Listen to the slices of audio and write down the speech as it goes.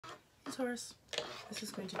Taurus, this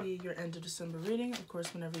is going to be your end of December reading. Of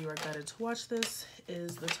course, whenever you are guided to watch this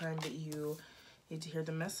is the time that you need to hear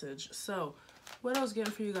the message. So what I was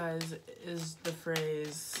getting for you guys is the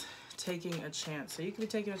phrase taking a chance. So you could be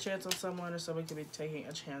taking a chance on someone, or someone could be taking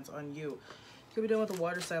a chance on you. You could be dealing with the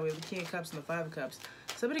water sign. We have the King of Cups and the Five of Cups.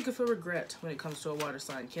 Somebody could feel regret when it comes to a water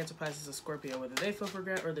sign. Cancer, Pisces, or Scorpio, whether they feel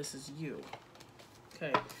regret or this is you.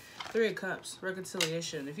 Okay. Three of Cups,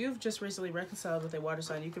 reconciliation. If you've just recently reconciled with a water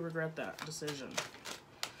sign, you could regret that decision.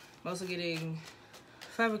 I'm also getting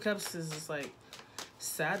Five of Cups is just like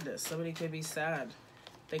sadness. Somebody could be sad.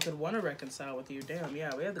 They could want to reconcile with you. Damn,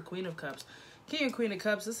 yeah. We have the Queen of Cups. King and Queen of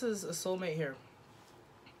Cups, this is a soulmate here.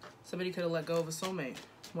 Somebody could have let go of a soulmate,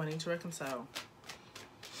 wanting to reconcile.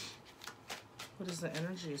 What is the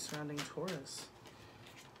energy surrounding Taurus?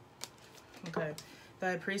 Okay. The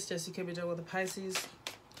High Priestess, you could be dealing with the Pisces.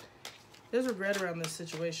 There's regret around this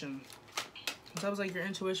situation. It sounds like your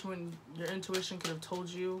intuition could have told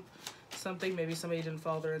you something. Maybe somebody didn't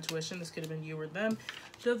follow their intuition. This could have been you or them.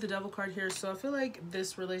 You have the Devil card here. So I feel like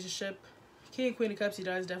this relationship, King and Queen of Cups, you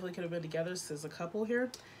guys definitely could have been together as a couple here.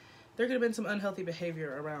 There could have been some unhealthy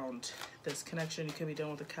behavior around this connection. You could be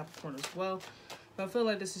dealing with a Capricorn as well. But I feel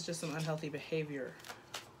like this is just some unhealthy behavior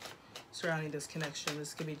surrounding this connection.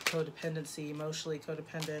 This could be codependency, emotionally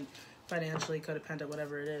codependent, financially codependent,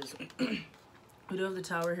 whatever it is. We do have the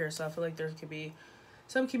Tower here, so I feel like there could be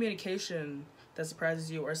some communication that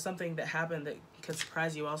surprises you, or something that happened that could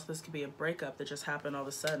surprise you. Also, this could be a breakup that just happened all of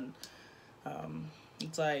a sudden.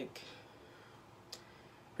 It's like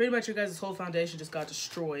pretty much your guys' whole foundation just got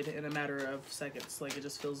destroyed in a matter of seconds. Like, it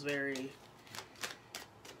just feels very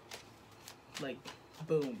like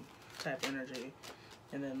boom type energy,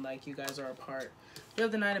 and then like you guys are apart. We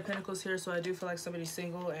have the Nine of Pentacles here, so I do feel like somebody's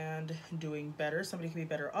single and doing better. Somebody can be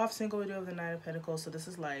better off single. We do have the Nine of Pentacles, so this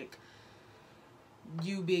is like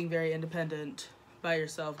you being very independent by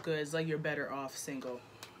yourself. Good. It's like you're better off single.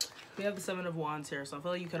 We have the Seven of Wands here, so I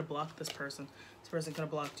feel like you could have blocked this person. This person could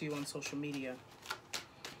have blocked you on social media.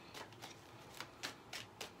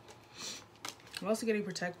 I'm also getting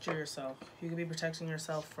protect yourself. You could be protecting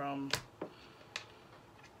yourself from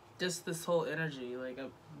just this whole energy. Like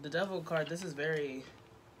the Devil card, this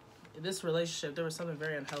relationship, there was something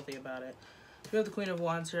very unhealthy about it. We have the Queen of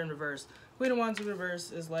Wands here in reverse. Queen of Wands in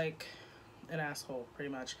reverse is like an asshole, pretty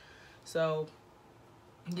much. So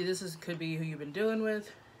yeah, this could be who you've been dealing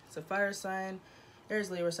with. It's a fire sign. Aries,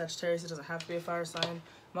 Leo, or Sagittarius. It doesn't have to be a fire sign.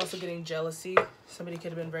 I'm also getting jealousy. Somebody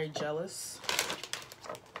could have been very jealous,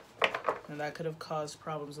 and that could have caused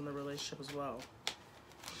problems in the relationship as well.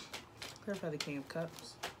 Clarify the King of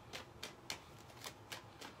Cups.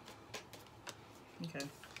 Okay.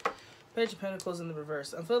 Page of Pentacles in the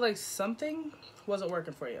reverse. I feel like something wasn't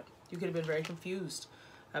working for you. You could have been very confused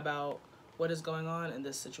about what is going on in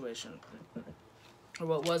this situation, or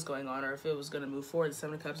what was going on, or if it was going to move forward. The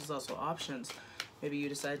Seven of Cups is also options. Maybe you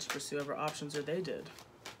decided to pursue other options, or they did.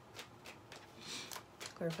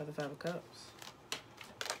 Clarify the Five of Cups.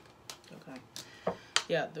 Okay.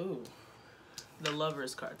 Yeah, ooh. The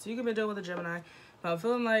Lovers card. So you could be dealing with a Gemini. But I'm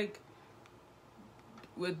feeling like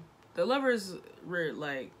with the Lovers,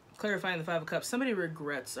 like clarifying the Five of Cups, somebody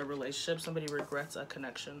regrets a relationship. Somebody regrets a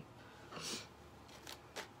connection.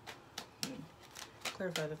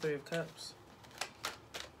 Clarify the Three of Cups.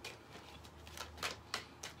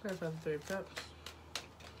 Clarify the Three of Cups.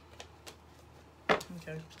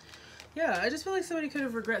 Okay. Yeah, I just feel like somebody could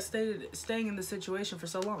have regret staying in the situation for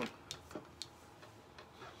so long.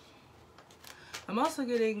 I'm also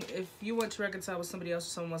getting, if you want to reconcile with somebody else, or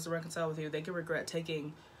someone wants to reconcile with you, they could regret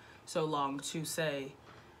taking so long to say,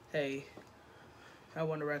 hey, I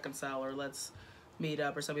want to reconcile, or let's meet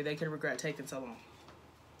up, or something. They could regret taking so long.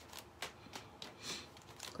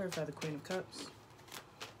 Clarify the Queen of Cups.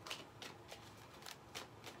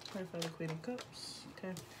 Clarify the Queen of Cups.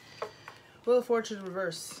 Okay. Wheel of Fortune in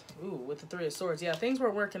reverse. Ooh, with the Three of Swords. Yeah, things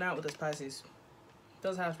weren't working out with this Pisces.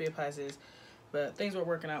 Doesn't have to be a Pisces, but things weren't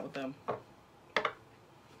working out with them.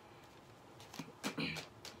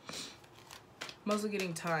 I'm also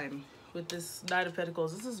getting time with this Knight of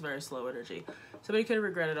Pentacles. This is very slow energy. Somebody could have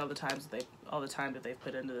regretted all the time that they've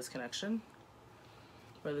put into this connection,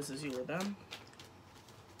 whether this is you or them.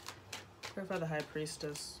 Clarify the High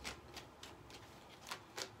Priestess.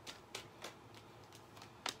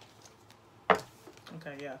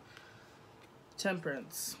 Okay, yeah.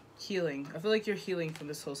 Temperance. Healing. I feel like you're healing from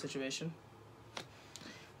this whole situation.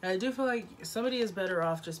 And I do feel like somebody is better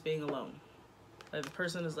off just being alone. Like, the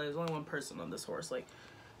person is like, there's only one person on this horse. Like,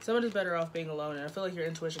 somebody's better off being alone, and I feel like your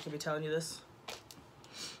intuition could be telling you this.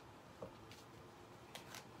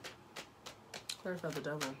 Clarify the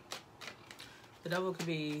Devil. The devil could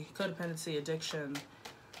be codependency, addiction,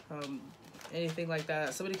 anything like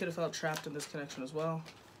that. Somebody could have felt trapped in this connection as well.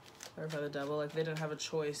 Clarify the devil, like they didn't have a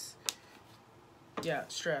choice. Yeah,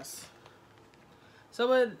 stress.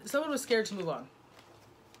 Someone was scared to move on.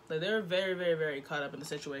 Like they were very, very, very caught up in the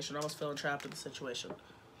situation, almost feeling trapped in the situation.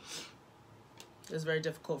 It's very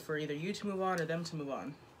difficult for either you to move on or them to move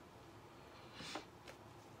on.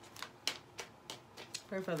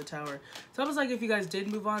 Clarify the Tower. It's almost like if you guys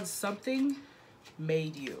did move on, something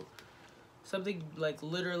made you. Something like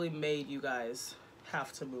literally made you guys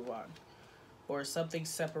have to move on. Or something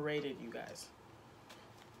separated you guys.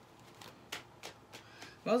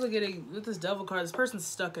 I'm also getting, with this devil card, this person's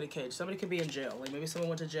stuck in a cage. Somebody could be in jail. Like maybe someone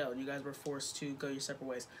went to jail and you guys were forced to go your separate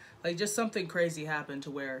ways. Like just something crazy happened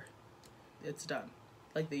to where it's done.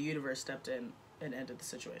 Like the universe stepped in and ended the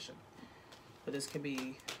situation. But this could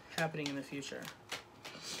be happening in the future.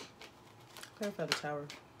 Clarify the Tower.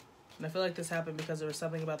 And I feel like this happened because there was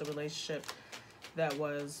something about the relationship that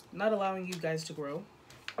was not allowing you guys to grow.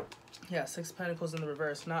 Yeah, Six of Pentacles in the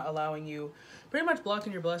reverse. Not allowing you, pretty much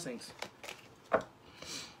blocking your blessings.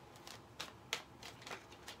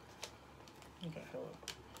 Okay, hello.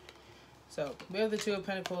 So, we have the Two of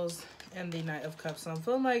Pentacles and the Knight of Cups. So I'm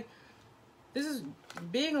feeling like this is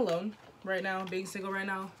being alone right now, being single right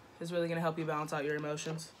now is really going to help you balance out your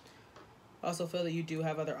emotions. I also feel that you do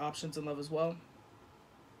have other options in love as well.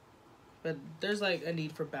 But there's like a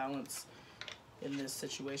need for balance in this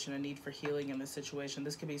situation, a need for healing in this situation.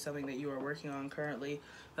 This could be something that you are working on currently.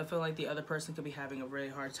 I feel like the other person could be having a really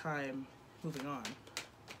hard time moving on.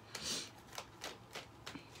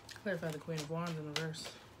 Clarify the Queen of Wands in reverse.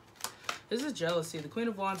 This is jealousy. The Queen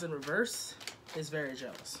of Wands in reverse is very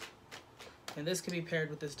jealous. And this could be paired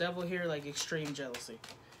with this devil here, like extreme jealousy.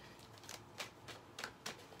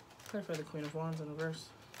 Clarify the Queen of Wands in reverse.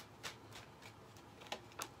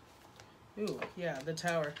 Ooh, yeah, the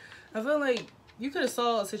Tower. I feel like you could have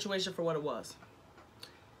saw a situation for what it was.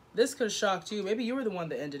 This could have shocked you. Maybe you were the one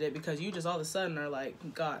that ended it because you just all of a sudden are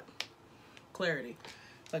like, got clarity.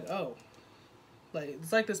 Like, oh. Like,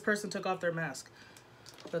 it's like this person took off their mask.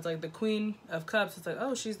 So it's like the Queen of Cups. It's like,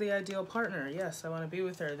 oh, she's the ideal partner. Yes, I want to be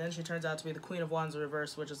with her. Then she turns out to be the Queen of Wands in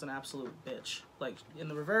reverse, which is an absolute bitch. Like, in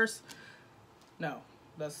the reverse, no.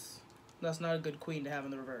 That's not a good queen to have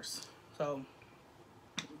in the reverse. So,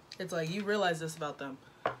 it's like, you realize this about them.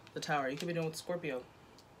 The Tower. You could be doing with Scorpio.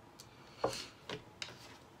 Okay.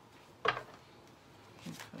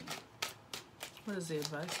 What is the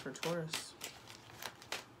advice for Taurus?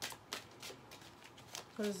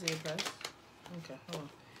 What is the advice? Okay, hold on.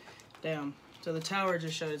 Damn. So the Tower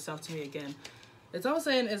just showed itself to me again. It's almost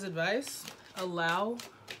saying as advice, allow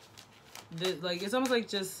the, like, it's almost like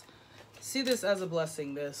just see this as a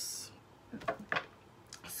blessing, this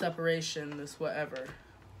separation, this whatever.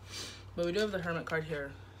 But we do have the Hermit card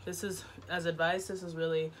here. This is, as advice, this is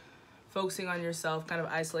really focusing on yourself, kind of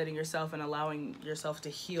isolating yourself and allowing yourself to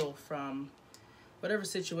heal from whatever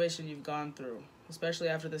situation you've gone through. Especially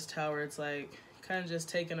after this Tower, it's like kind of just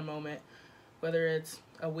taking a moment, whether it's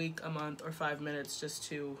a week, a month, or 5 minutes, just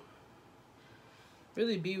to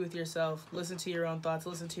really be with yourself, listen to your own thoughts,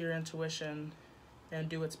 listen to your intuition, and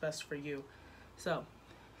do what's best for you. So,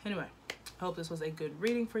 anyway, I hope this was a good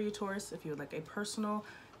reading for you, Taurus. If you would like a personal,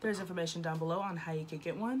 there's information down below on how you can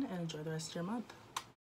get one, and enjoy the rest of your month.